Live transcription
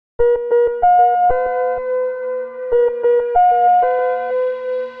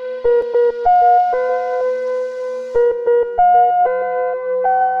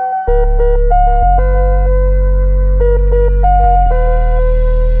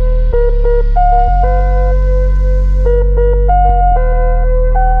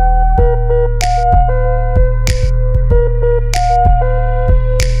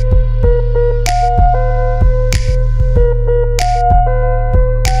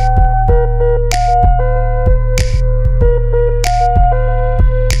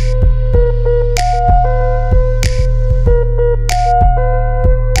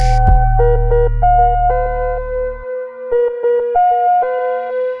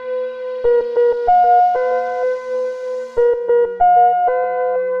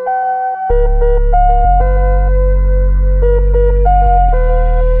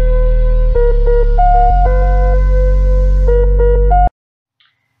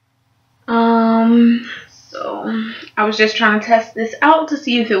I was just trying to test this out to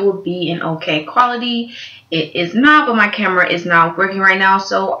see if it would be in okay quality. It is not, but my camera is not working right now,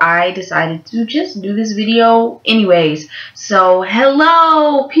 so I decided to just do this video anyways. So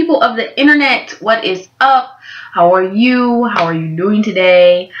hello people of the internet, what is up? How are you? How are you doing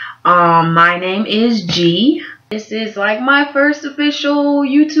today? My name is G. This is like my first official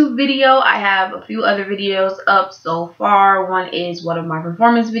YouTube video. I have a few other videos up so far. One is one of my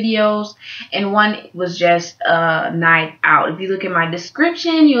performance videos, and one was just a night out. If you look at my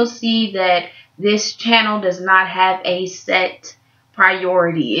description, you'll see that this channel does not have a set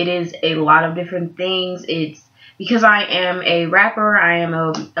priority. It is a lot of different things. It's because I am a rapper, I am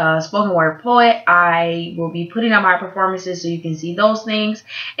a spoken word poet, I will be putting up my performances so you can see those things.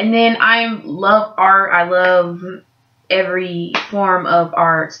 And then I love art. I love every form of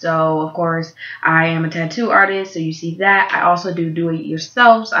art. So, of course, I am a tattoo artist, so you see that. I also do it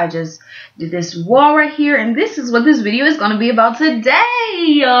yourself. I just did this wall right here, and this is what this video is going to be about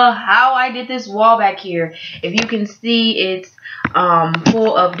today. How I did this wall back here. If you can see, it's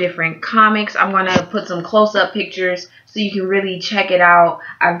full of different comics. I'm going to put some close-up pictures so you can really check it out.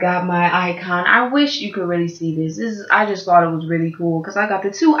 I've got my icon. I wish you could really see this. I just thought it was really cool because I got the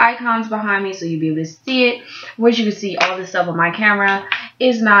two icons behind me so you'd be able to see it. Wish you could see all this stuff on my camera.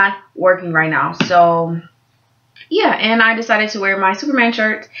 Is not working right now. So yeah, and I decided to wear my Superman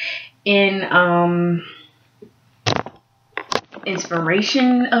shirt in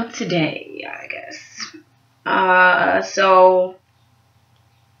inspiration of today, I guess. So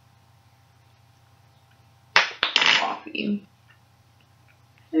coffee.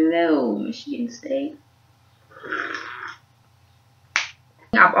 Hello, Michigan State.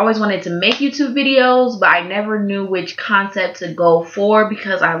 I've always wanted to make YouTube videos, but I never knew which concept to go for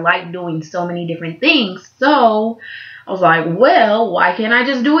because I like doing so many different things. So I was like, well, why can't I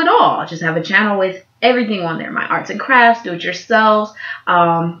just do it all? Just have a channel with everything on there. My arts and crafts, do it yourselves.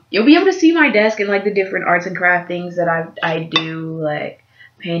 You'll be able to see my desk and like the different arts and craft things that I do, like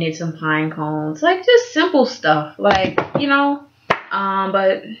painted some pine cones, like just simple stuff, like, you know,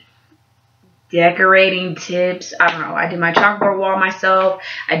 but decorating tips, I don't know. I did my chalkboard wall myself.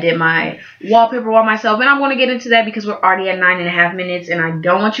 I did my wallpaper wall myself, and I'm going to get into that because we're already at 9.5 minutes and I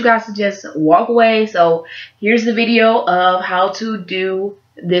don't want you guys to just walk away. So here's the video of how to do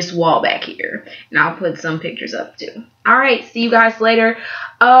this wall back here, and I'll put some pictures up too. All right, see you guys later.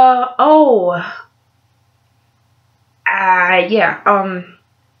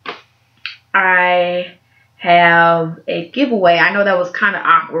 I have a giveaway. I know that was kind of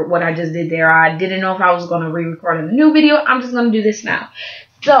awkward what I just did there. I didn't know if I was going to re-record a new video. I'm just going to do this now.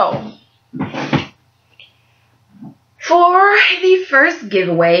 So for the first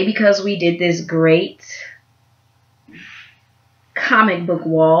giveaway, because we did this great comic book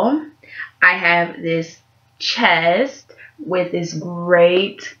wall, I have this chest with this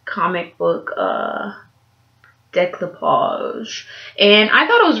great comic book decoupage, and I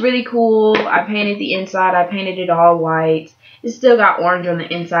thought it was really cool. I painted the inside. I painted it all white. It still got orange on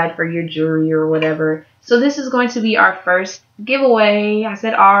the inside for your jewelry or whatever. So this is going to be our first giveaway. I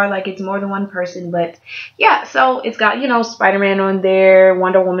said our like it's more than one person, but yeah, so it's got, you know, Spider-Man on there,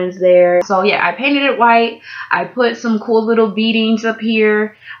 Wonder Woman's there. So yeah, I painted it white. I put some cool little beadings up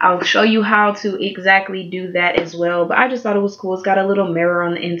here. I'll show you how to exactly do that as well, but I just thought it was cool. It's got a little mirror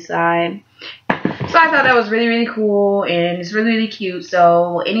on the inside. So I thought that was really, really cool, and it's really, really cute.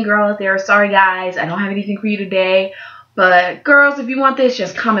 So any girl out there, sorry guys, I don't have anything for you today. But girls, if you want this,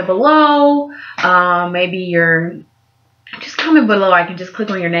 just comment below. Just comment below. I can just click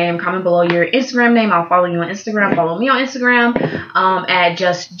on your name. Comment below your Instagram name. I'll follow you on Instagram. Follow me on Instagram at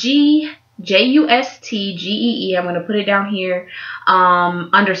justg JUSTGEE. I'm going to put it down here,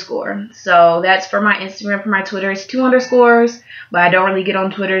 underscore. So that's for my Instagram. For my Twitter, it's 2 underscores, but I don't really get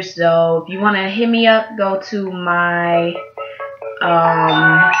on Twitter. So if you want to hit me up, go to my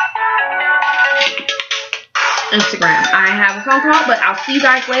Instagram. I have a phone call, but I'll see you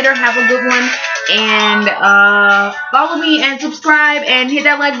guys later. Have a good one, and follow me and subscribe and hit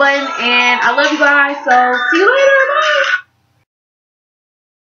that like button, and I love you guys. So see you later. Bye.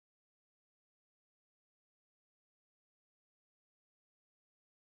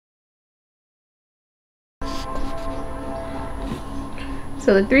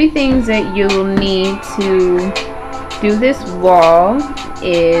 So the 3 things that you'll need to do this wall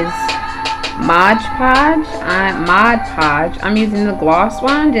is Mod Podge. I'm using the gloss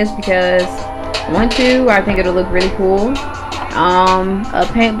one just because I want to. I think it'll look really cool. A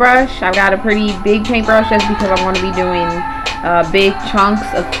paintbrush. I've got a pretty big paintbrush just because I'm going to be doing big chunks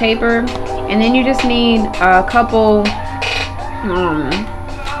of paper. And then you just need a couple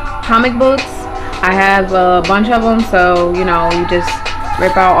comic books. I have a bunch of them, so you know, you just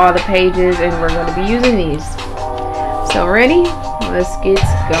rip out all the pages, and we're going to be using these. So ready? Let's get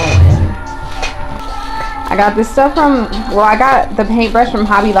going. I got this stuff from, well, I got the paintbrush from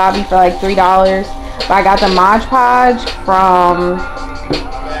Hobby Lobby for like $3, but I got the Mod Podge from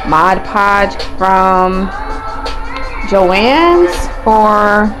Joann's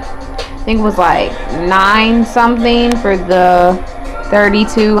for, I think it was like $9 something for the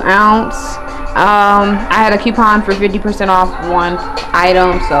 32 ounce. I had a coupon for 50% off one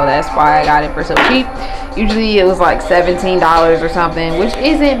item, so that's why I got it for so cheap. Usually it was like $17 or something, which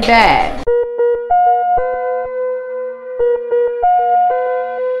isn't bad.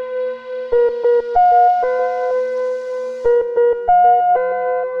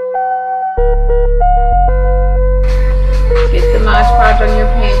 Get the Mod Podge on your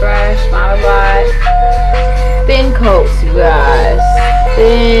paintbrush, not a lot. Thin coats, you guys.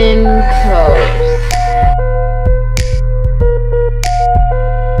 Thin coats.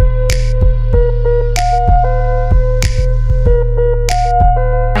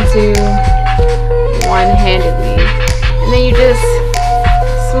 One-handedly, and then you just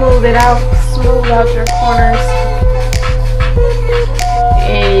smooth out your corners,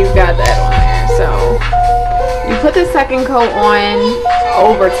 and you've got that on there. So you put the second coat on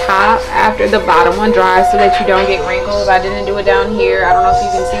over top after the bottom one dries so that you don't get wrinkles. I didn't do it down here. I don't know if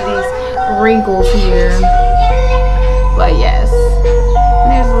you can see these wrinkles here, but yes,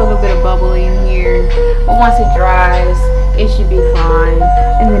 there's a little bit of bubbly in here, but once it dries it should be fine,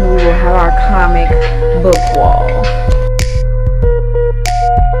 and then we will have our comic book wall.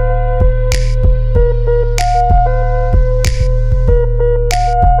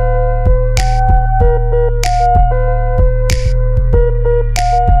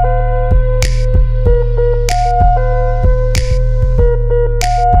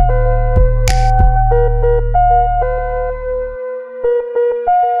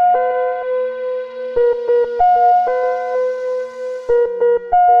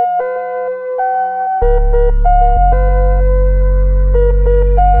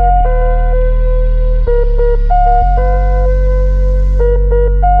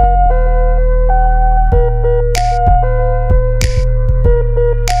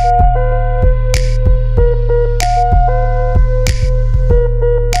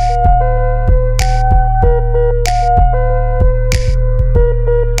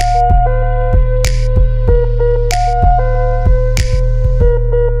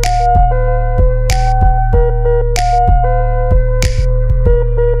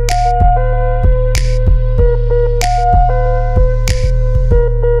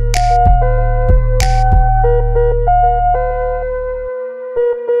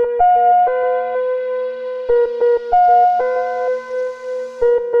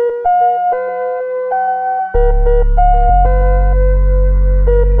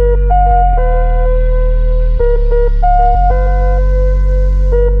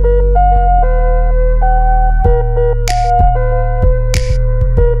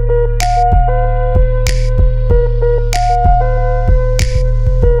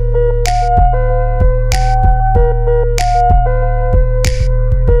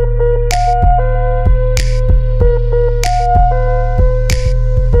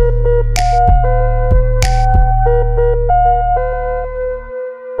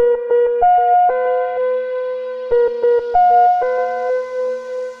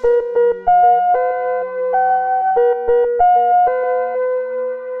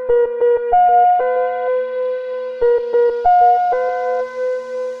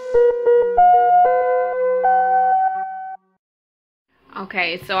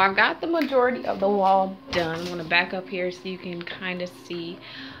 Okay, so I've got the majority of the wall done. I'm gonna back up here so you can kind of see.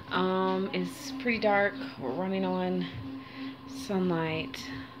 It's pretty dark. We're running on sunlight,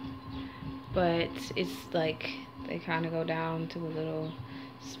 but it's like they kind of go down to a little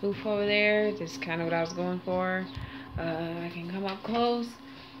spoof over there. That's kind of what I was going for. I can come up close.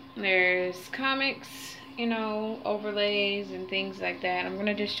 There's comics, you know, overlays and things like that. I'm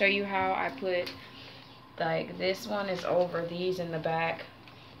gonna just show you how I put, like, this one is over these in the back.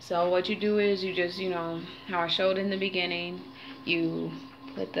 So what you do is you just, you know, how I showed in the beginning, you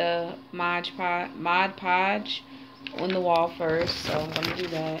put the Mod Podge on the wall first. So I'm gonna do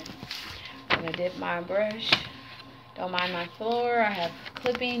that. I'm gonna dip my brush. Don't mind my floor. I have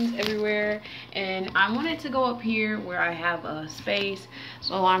clippings everywhere, and I want it to go up here where I have a space.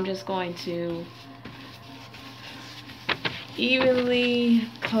 So I'm just going to evenly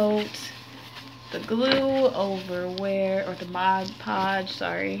coat the glue over where, or the Mod Podge,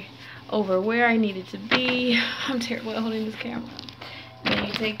 sorry, over where I need it to be. I'm terrible at holding this camera. And then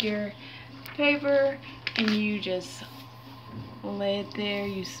you take your paper and you just lay it there.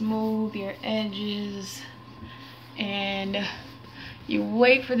 You smooth your edges and you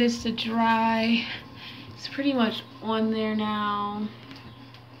wait for this to dry. It's pretty much on there now.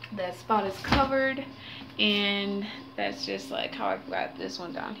 That spot is covered, and that's just like how I've got this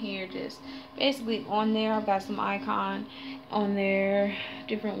one down here, just basically on there. I've got some icon on there,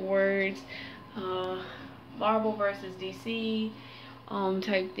 different words, Marvel versus DC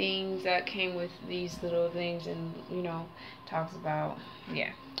type things that came with these little things, and you know, talks about,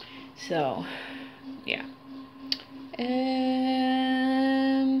 yeah. So yeah.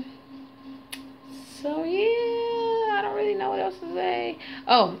 So yeah, I don't really know what else to say.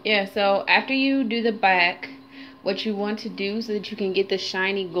 Oh yeah, so after you do the back, what you want to do so that you can get the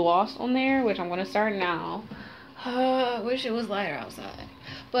shiny gloss on there, which I'm gonna start now. I wish it was lighter outside,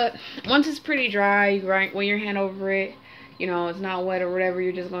 but once it's pretty dry, you run your hand over it, you know, it's not wet or whatever,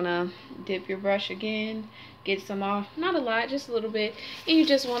 you're just gonna dip your brush again, get some off, not a lot, just a little bit, and you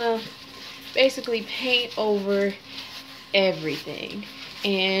just want to basically paint over everything.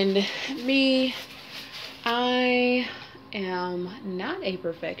 And me, I am not a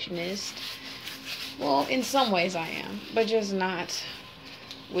perfectionist. Well, in some ways I am, but just not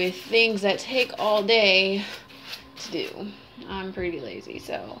with things that take all day to do. I'm pretty lazy,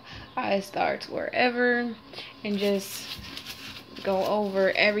 so I start wherever and just go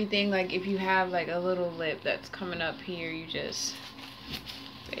over everything. Like if you have like a little lip that's coming up here, you just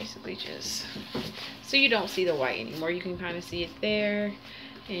basically just, so you don't see the white anymore, you can kind of see it there,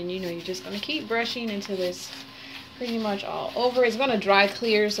 and you know, you're just going to keep brushing until it's pretty much all over. It's going to dry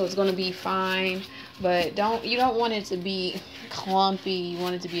clear, so it's going to be fine, but you don't want it to be clumpy. You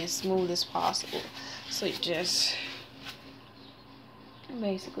want it to be as smooth as possible. So you just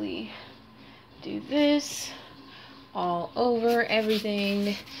basically do this all over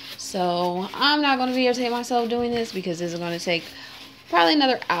everything. So I'm not going to videotape myself doing this because this is going to take probably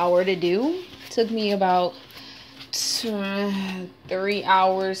another hour to do. Took me about 3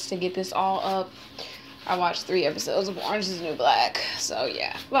 hours to get this all up. I watched 3 episodes of Orange is the New Black, so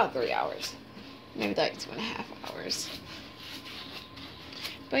yeah, about 3 hours, maybe like 2.5 hours.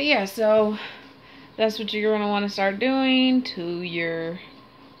 But yeah, so that's what you're gonna want to start doing to your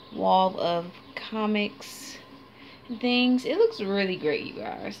wall of comics and things. It looks really great, you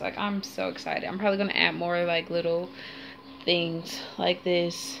guys. Like, I'm so excited. I'm probably gonna add more like little things like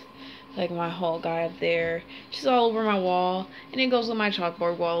this, like my whole guy up there, just all over my wall, and it goes on my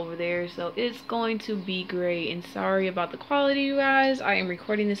chalkboard wall over there. So it's going to be great. And sorry about the quality, you guys. I am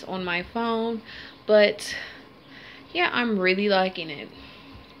recording this on my phone, but yeah, I'm really liking it.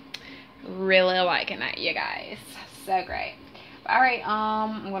 Really liking it, you guys. So great. All right,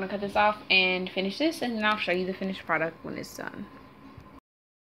 I'm gonna cut this off and finish this, and then I'll show you the finished product when it's done.